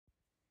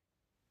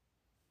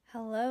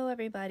Hello,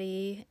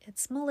 everybody.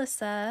 It's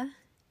Melissa,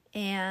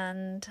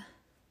 and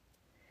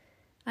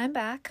I'm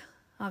back,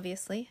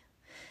 obviously.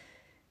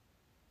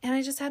 And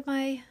I just had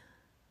my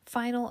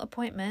final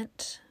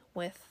appointment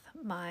with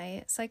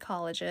my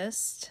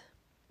psychologist,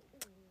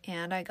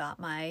 and I got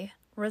my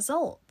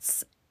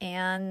results.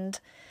 And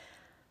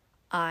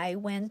I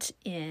went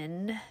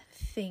in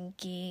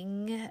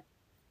thinking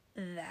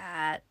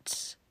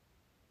that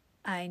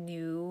I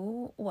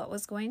knew what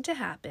was going to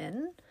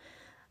happen.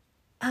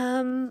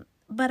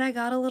 But I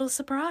got a little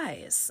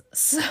surprise.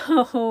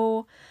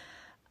 So,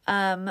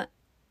 I'm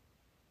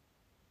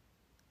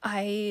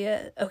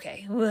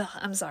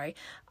sorry.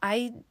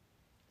 I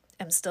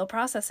am still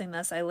processing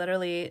this. I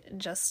literally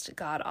just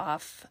got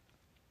off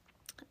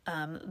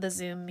the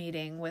Zoom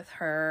meeting with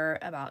her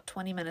about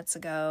 20 minutes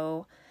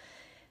ago,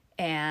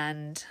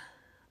 and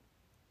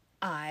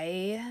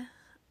I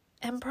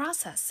am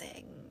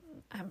processing.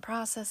 I'm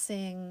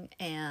processing,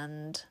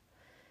 and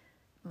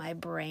my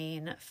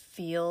brain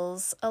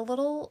feels a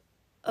little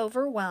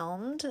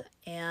overwhelmed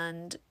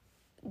and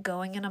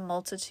going in a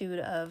multitude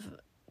of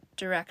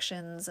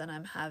directions, and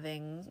I'm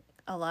having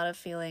a lot of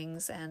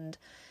feelings. And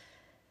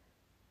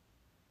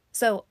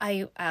so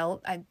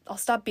I'll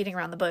stop beating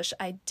around the bush.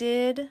 I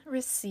did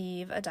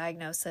receive a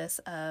diagnosis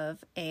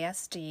of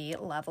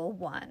ASD level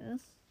 1.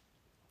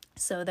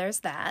 So there's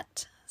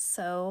that.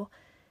 So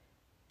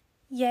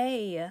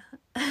yay.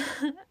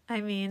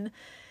 I mean,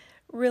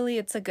 really,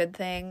 it's a good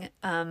thing.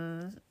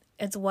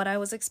 It's what I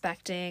was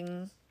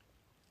expecting.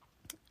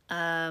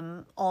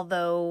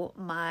 Although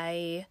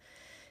my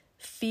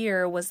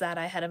fear was that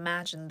I had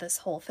imagined this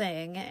whole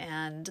thing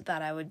and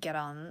that I would get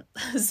on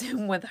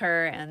Zoom with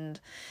her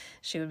and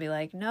she would be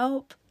like,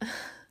 nope,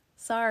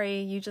 sorry,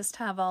 you just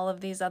have all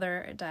of these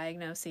other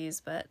diagnoses,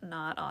 but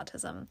not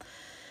autism.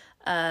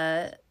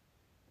 But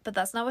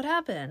that's not what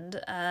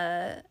happened.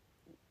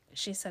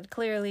 She said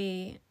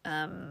clearly,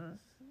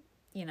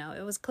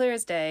 it was clear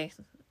as day.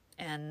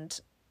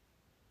 And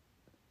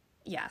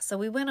yeah, so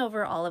we went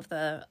over all of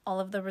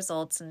the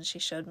results, and she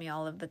showed me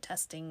all of the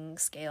testing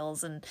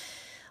scales and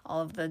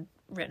all of the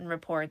written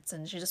reports,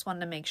 and she just wanted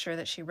to make sure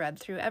that she read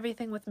through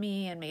everything with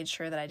me and made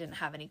sure that I didn't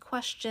have any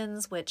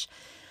questions, which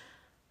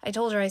I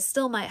told her I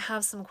still might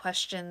have some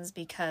questions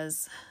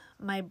because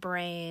my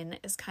brain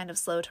is kind of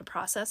slow to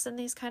process in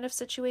these kind of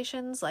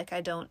situations. Like, I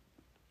don't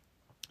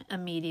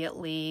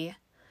immediately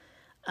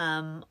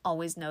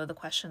always know the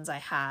questions I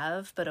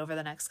have, but over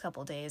the next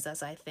couple days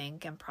as I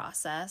think and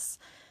process,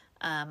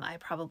 I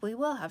probably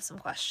will have some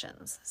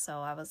questions. So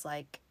I was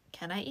like,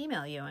 can I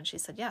email you? And she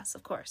said, yes,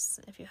 of course.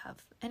 If you have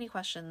any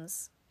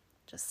questions,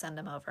 just send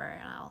them over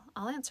and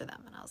I'll answer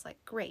them. And I was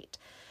like, great.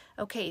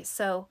 Okay,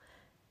 so,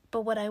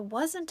 but what I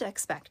wasn't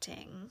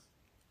expecting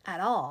at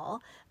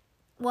all,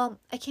 well,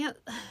 I can't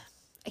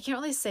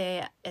really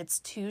say it's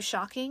too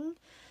shocking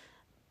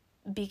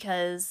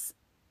because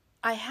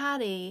I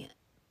had a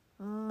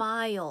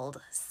mild,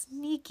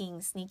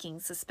 sneaking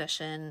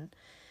suspicion,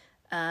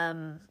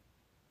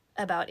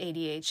 about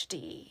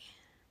ADHD.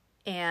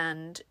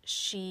 And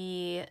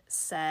she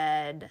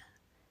said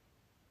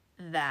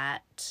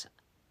that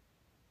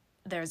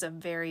there's a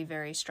very,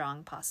 very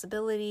strong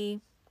possibility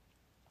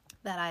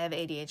that I have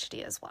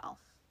ADHD as well.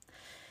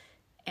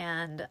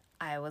 And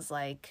I was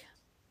like,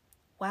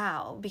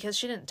 wow, because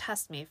she didn't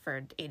test me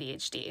for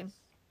ADHD.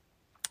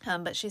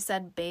 But she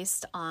said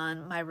based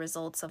on my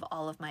results of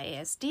all of my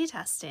ASD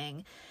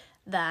testing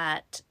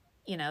that,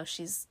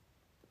 she's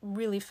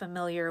really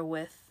familiar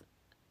with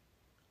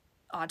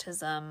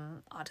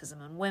autism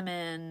in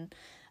women,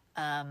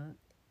 and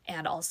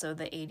also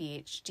the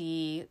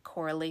ADHD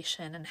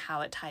correlation and how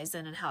it ties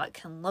in and how it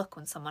can look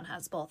when someone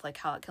has both, like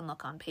how it can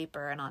look on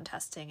paper and on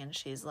testing. And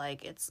she's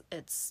like,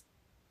 it's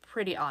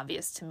pretty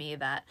obvious to me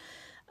that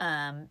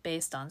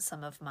based on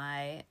some of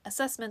my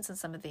assessments and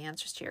some of the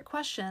answers to your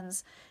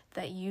questions,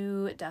 that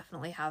you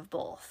definitely have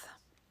both.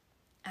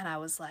 And I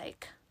was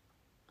like,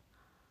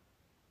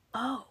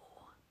 oh,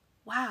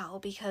 wow,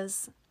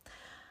 because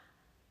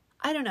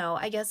I don't know,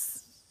 I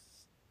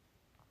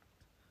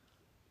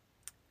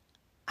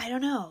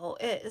don't know.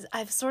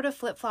 I've sort of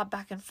flip-flopped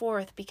back and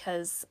forth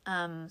because,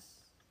 over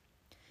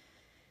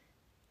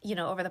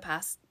the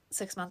past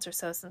 6 months or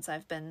so since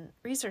I've been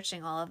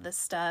researching all of this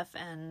stuff,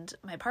 and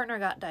my partner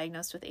got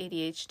diagnosed with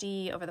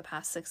ADHD over the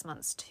past 6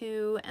 months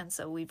too, and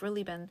so we've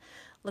really been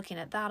looking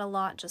at that a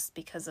lot just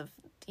because of,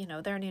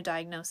 their new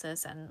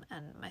diagnosis, and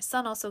my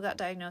son also got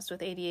diagnosed with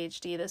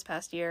ADHD this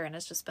past year, and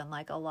it's just been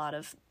like a lot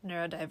of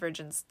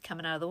neurodivergence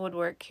coming out of the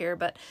woodwork here,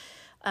 but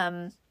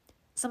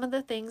some of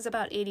the things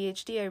about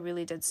ADHD I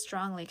really did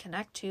strongly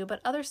connect to,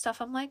 but other stuff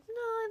I'm like,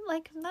 no,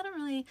 like, I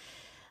don't really,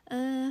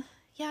 I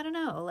don't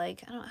know,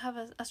 like, I don't have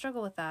a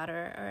struggle with that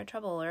or a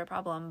trouble or a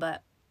problem,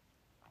 but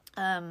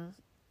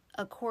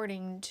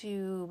according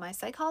to my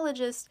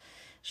psychologist,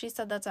 she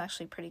said that's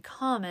actually pretty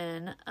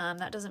common.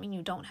 That doesn't mean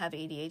you don't have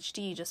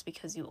ADHD just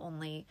because you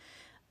only,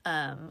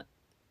 have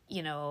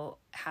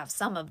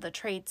some of the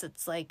traits.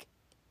 It's like,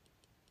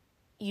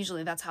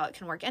 usually that's how it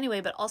can work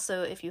anyway, but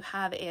also if you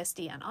have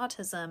ASD and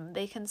autism,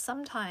 they can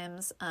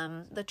sometimes,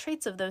 the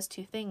traits of those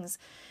two things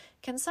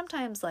can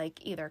sometimes like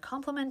either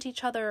complement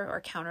each other or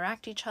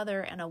counteract each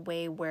other in a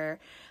way where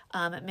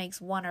it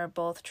makes one or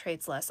both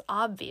traits less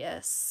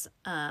obvious,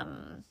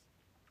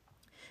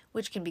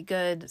 which can be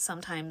good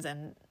sometimes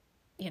and,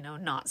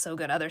 not so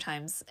good other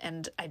times.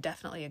 And I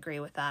definitely agree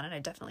with that. And I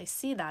definitely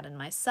see that in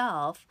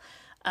myself,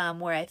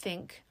 where I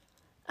think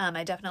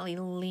I definitely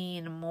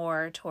lean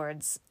more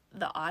towards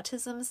the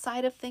autism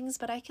side of things,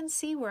 but I can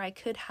see where I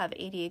could have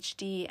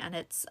ADHD and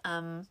it's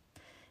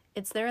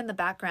there in the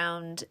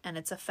background and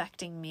it's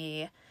affecting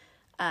me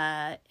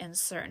in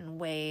certain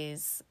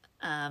ways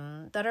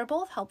that are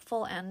both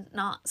helpful and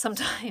not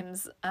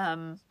sometimes.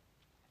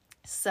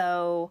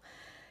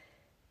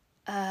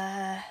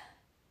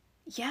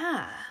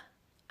 Yeah,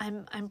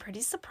 I'm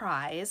pretty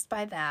surprised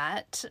by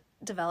that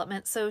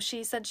development. So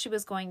she said she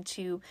was going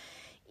to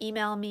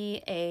email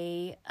me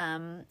a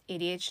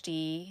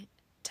ADHD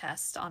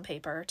test on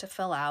paper to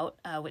fill out,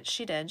 which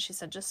she did. She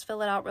said, just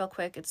fill it out real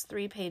quick. It's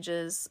 3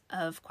 pages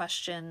of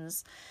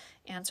questions.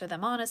 Answer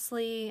them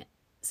honestly,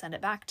 send it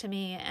back to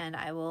me, and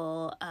I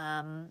will,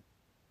 add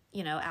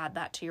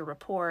that to your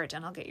report,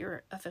 and I'll get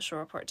your official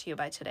report to you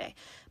by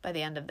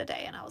the end of the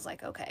day. And I was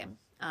like, okay.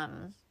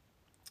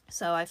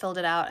 So I filled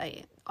it out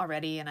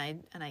already, and I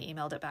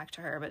emailed it back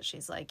to her, but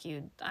she's like,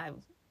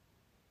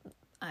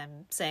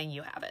 I'm saying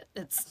you have it.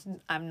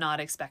 I'm not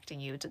expecting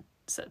you to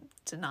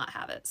not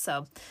have it.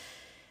 So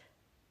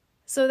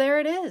there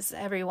it is,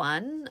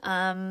 everyone.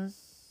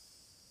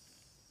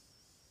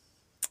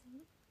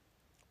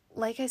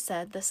 Like I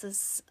said,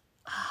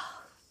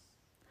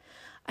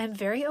 I'm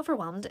very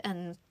overwhelmed,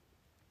 and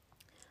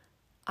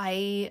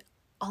I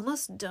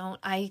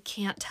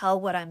can't tell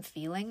what I'm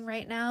feeling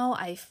right now.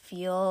 I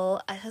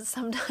feel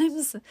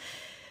sometimes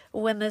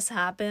when this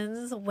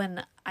happens,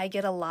 when I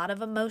get a lot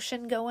of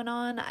emotion going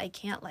on, I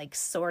can't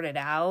sort it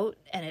out,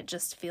 and it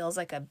just feels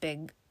like a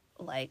big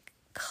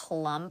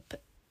clump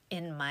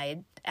in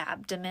my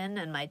abdomen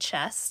and my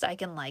chest. I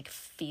can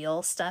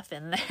feel stuff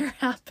in there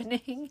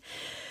happening,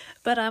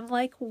 but I'm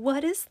like,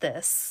 what is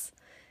this?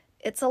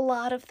 It's a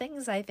lot of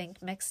things, I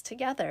think, mixed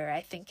together.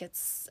 I think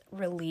it's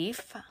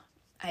relief.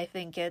 I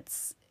think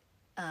it's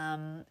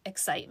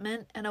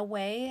excitement in a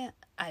way.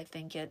 I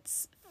think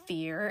it's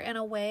fear in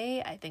a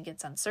way. I think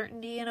it's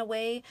uncertainty in a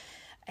way.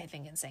 I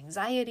think it's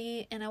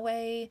anxiety in a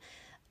way.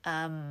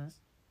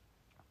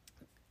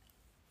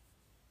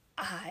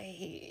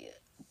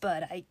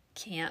 But I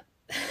can't.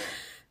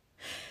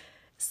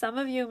 Some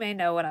of you may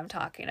know what I'm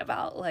talking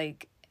about.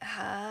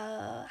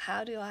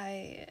 How do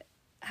I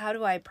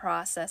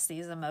process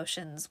these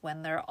emotions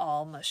when they're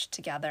all mushed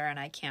together and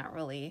I can't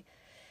really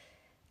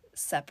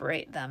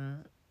separate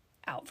them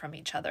out from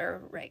each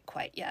other right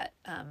quite yet?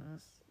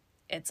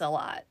 It's a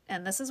lot.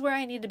 And this is where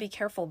I need to be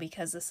careful,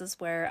 because this is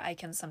where I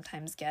can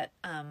sometimes get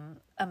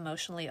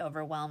emotionally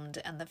overwhelmed,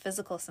 and the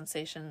physical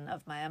sensation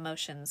of my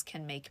emotions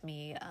can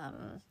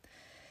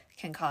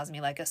cause me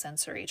a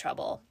sensory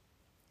trouble,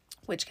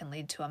 which can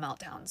lead to a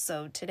meltdown.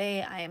 So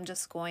today I am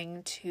just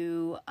going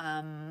to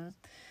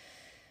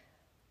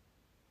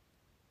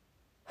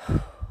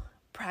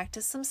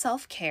practice some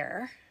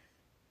self-care.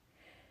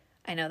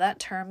 I know that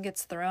term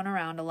gets thrown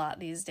around a lot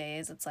these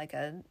days. It's like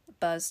a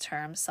buzz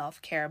term,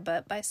 self-care.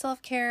 But by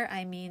self-care,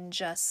 I mean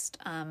just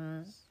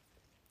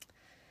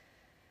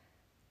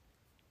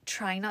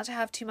trying not to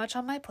have too much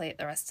on my plate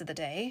the rest of the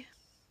day.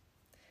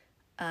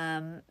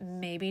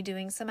 Maybe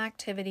doing some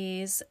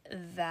activities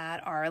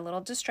that are a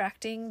little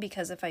distracting,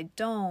 because if I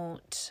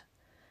don't,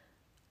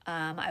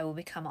 I will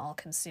become all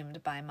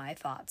consumed by my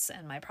thoughts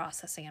and my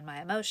processing and my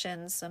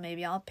emotions. So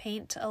maybe I'll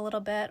paint a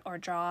little bit or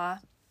draw.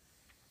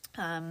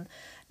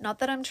 Not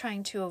that I'm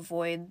trying to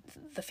avoid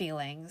the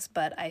feelings,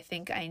 but I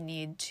think I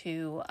need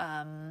to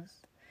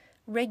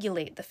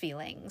regulate the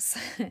feelings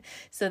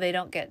so they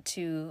don't get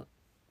too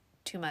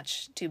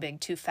much, too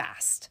big, too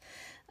fast.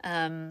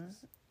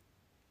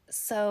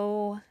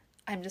 So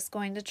I'm just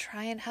going to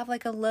try and have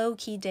a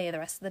low-key day the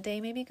rest of the day.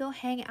 Maybe go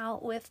hang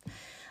out with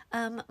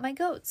my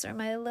goats or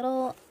my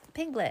little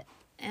piglet,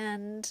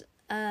 and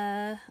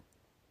I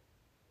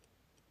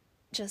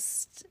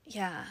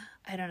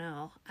don't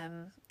know.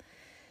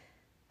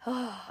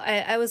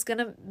 I was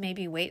gonna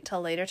maybe wait till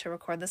later to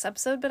record this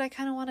episode, but I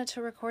kind of wanted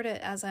to record it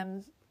as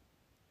I'm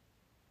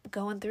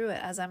going through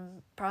it, as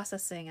I'm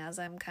processing, as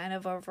I'm kind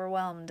of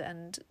overwhelmed,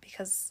 and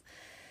because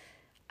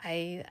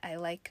I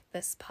like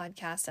this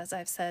podcast, as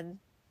I've said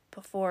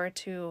before,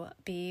 to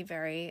be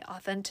very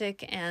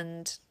authentic,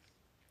 and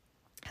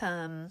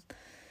I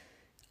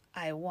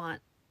want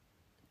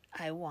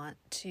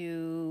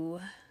to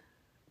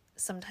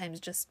sometimes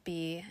just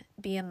be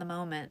in the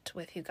moment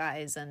with you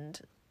guys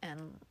and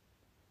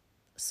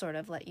sort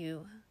of let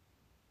you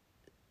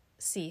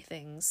see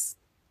things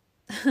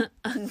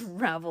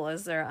unravel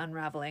as they're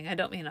unraveling. I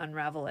don't mean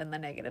unravel in the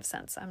negative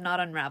sense. I'm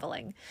not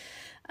unraveling.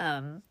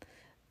 But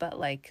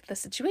the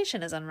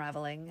situation is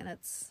unraveling, and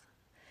it's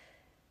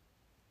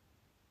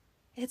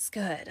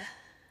good.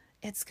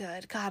 It's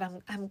good.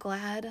 God, I'm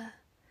glad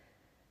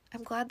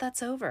I'm glad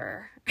that's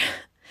over.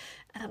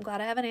 And I'm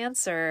glad I have an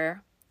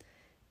answer,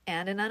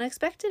 and an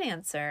unexpected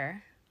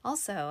answer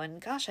also.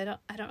 And gosh, I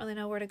don't really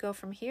know where to go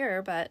from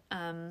here, but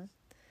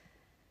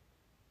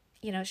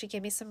she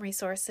gave me some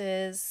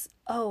resources.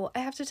 Oh, I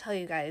have to tell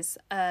you guys,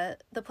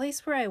 the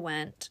place where I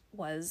went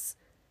was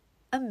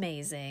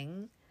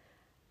amazing.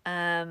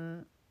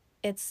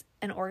 It's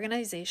an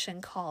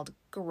organization called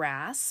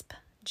GRASP,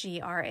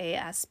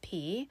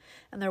 GRASP,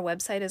 and their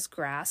website is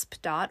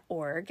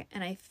grasp.org.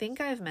 And I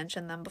think I've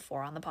mentioned them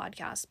before on the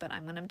podcast, but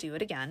I'm going to do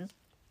it again.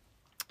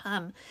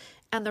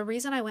 And the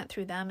reason I went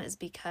through them is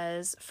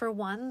because, for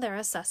one, their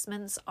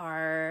assessments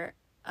are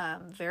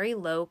very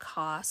low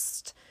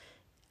cost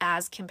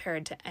as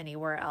compared to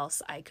anywhere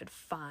else I could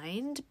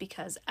find,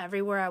 because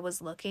everywhere I was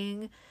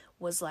looking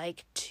was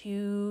like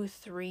 $2,000,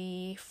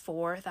 $3,000,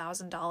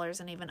 $4,000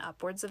 and even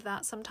upwards of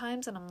that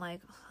sometimes. And I'm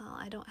like, well,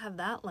 I don't have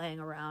that laying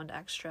around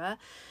extra.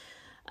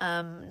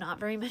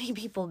 Not very many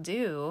people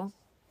do.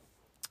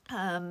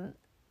 And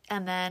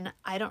then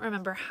I don't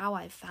remember how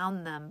I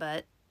found them,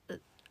 but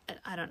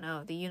I don't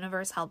know. The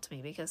universe helped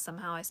me because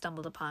somehow I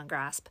stumbled upon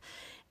GRASP.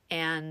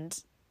 And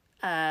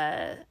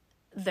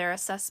their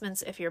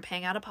assessments, if you're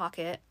paying out of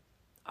pocket,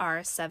 are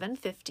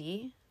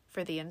 $750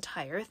 for the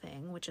entire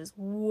thing, which is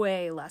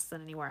way less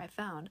than anywhere I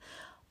found.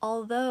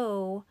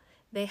 Although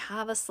they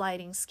have a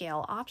sliding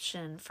scale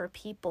option for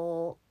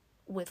people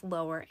with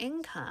lower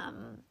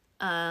income,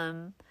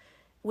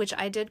 which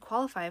I did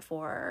qualify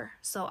for.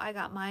 So I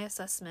got my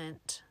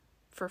assessment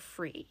for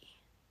free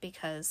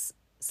because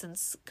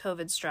since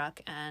COVID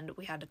struck and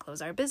we had to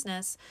close our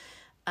business,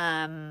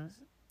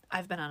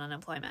 I've been on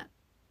unemployment.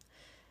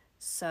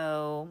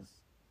 So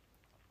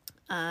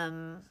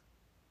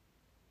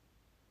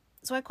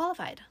I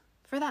qualified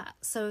for that.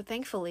 So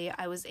thankfully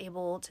I was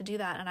able to do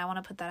that. And I want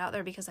to put that out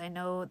there because I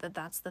know that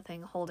that's the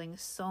thing holding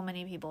so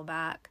many people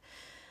back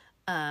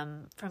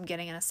from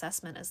getting an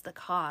assessment, is the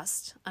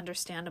cost,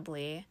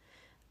 understandably.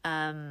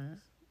 And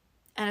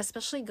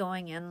especially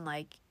going in,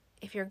 like,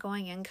 if you're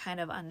going in kind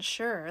of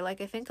unsure,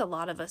 like I think a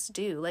lot of us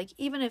do, like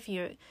even if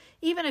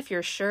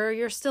you're sure,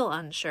 you're still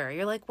unsure.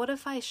 You're like, what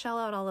if I shell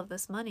out all of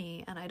this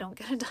money and I don't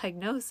get a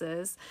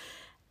diagnosis?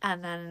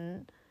 And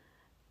then,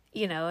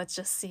 it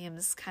just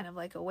seems kind of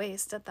like a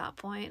waste at that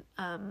point.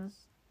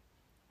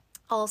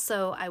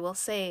 Also, I will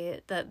say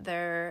that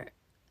they're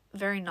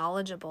very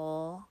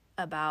knowledgeable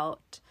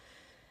about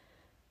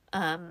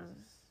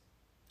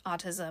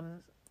autism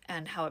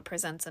and how it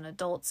presents in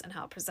adults and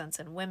how it presents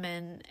in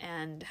women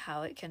and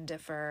how it can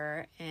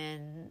differ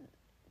in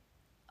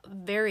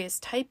various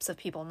types of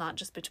people, not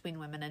just between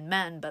women and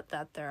men, but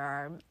that there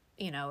are,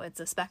 it's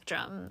a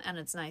spectrum, and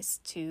it's nice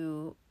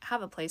to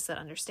have a place that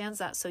understands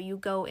that. So you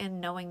go in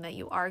knowing that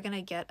you are going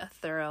to get a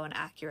thorough and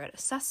accurate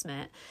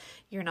assessment.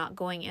 You're not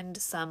going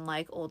into some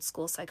like old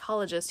school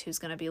psychologist who's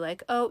going to be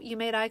like, oh, you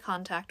made eye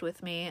contact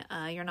with me,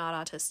 you're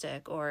not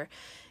autistic, or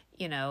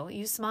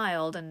you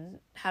smiled and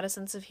had a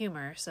sense of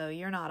humor, so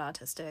you're not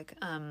autistic.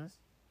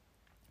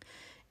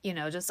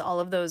 Just all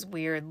of those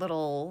weird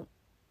little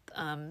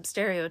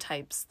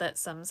stereotypes that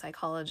some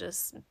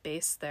psychologists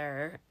base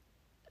their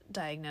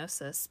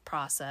diagnosis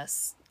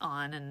process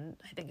on, and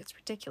I think it's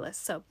ridiculous.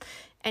 So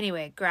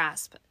anyway,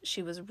 GRASP,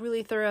 she was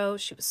really thorough.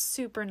 She was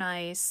super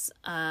nice,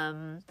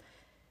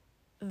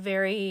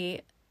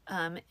 very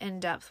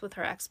in-depth with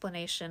her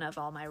explanation of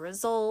all my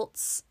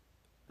results,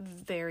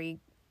 very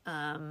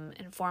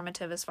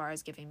informative as far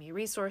as giving me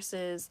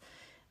resources,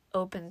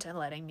 open to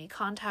letting me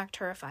contact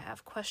her if I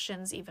have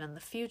questions, even in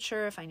the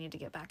future, if I need to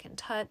get back in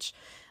touch.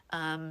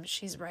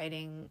 She's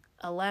writing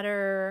a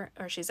letter,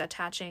 or she's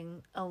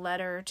attaching a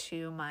letter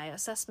to my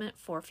assessment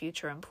for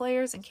future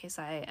employers in case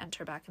I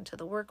enter back into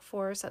the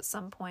workforce at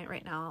some point.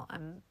 Right now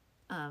I'm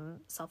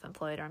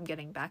self-employed, or I'm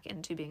getting back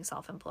into being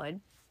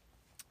self-employed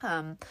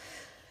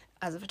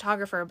as a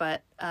photographer,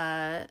 but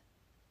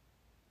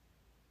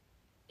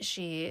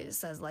she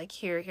says like,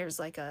 here's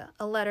like a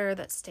letter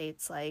that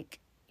states like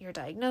your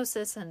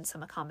diagnosis and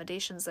some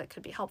accommodations that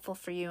could be helpful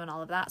for you and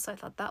all of that. So I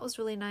thought that was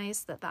really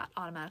nice that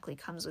automatically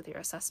comes with your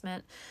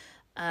assessment.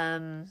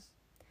 And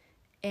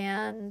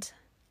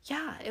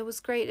yeah, it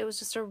was great. It was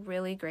just a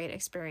really great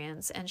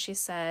experience. And she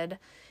said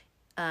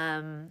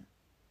that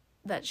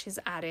she's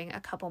adding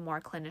a couple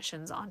more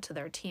clinicians onto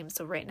their team.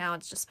 So right now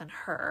it's just been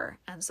her.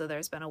 And so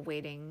there's been a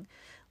waiting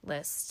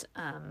list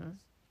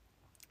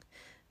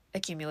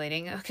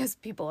accumulating because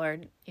people are,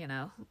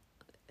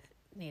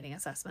 needing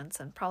assessments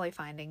and probably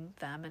finding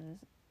them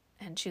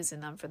and choosing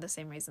them for the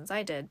same reasons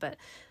I did. But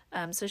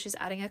so she's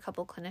adding a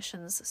couple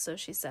clinicians. So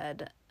she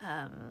said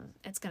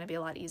it's going to be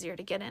a lot easier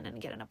to get in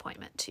and get an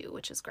appointment too,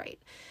 which is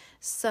great.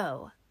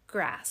 So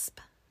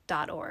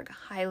grasp.org,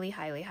 highly,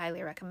 highly,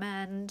 highly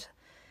recommend.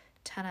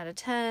 10 out of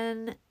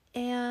 10.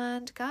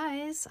 And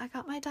guys, I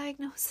got my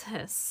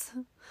diagnosis.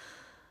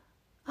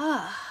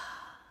 Wow.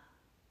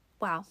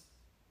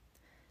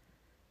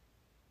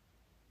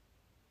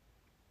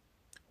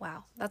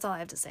 Wow, that's all I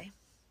have to say.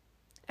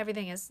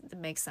 Everything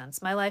makes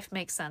sense. My life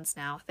makes sense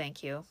now.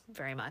 Thank you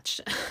very much.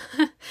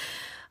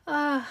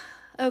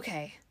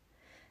 Okay.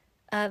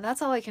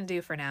 That's all I can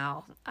do for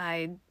now.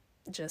 I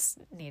just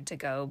need to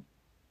go,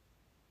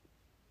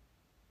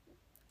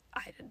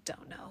 I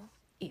don't know,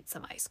 eat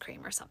some ice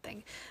cream or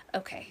something.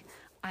 Okay,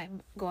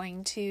 I'm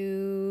going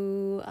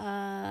to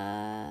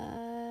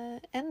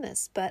end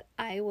this, but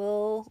I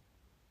will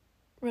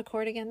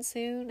record again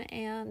soon,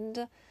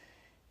 and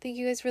thank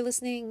you guys for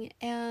listening,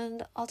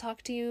 and I'll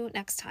talk to you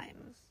next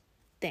time.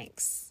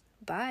 Thanks.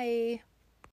 Bye.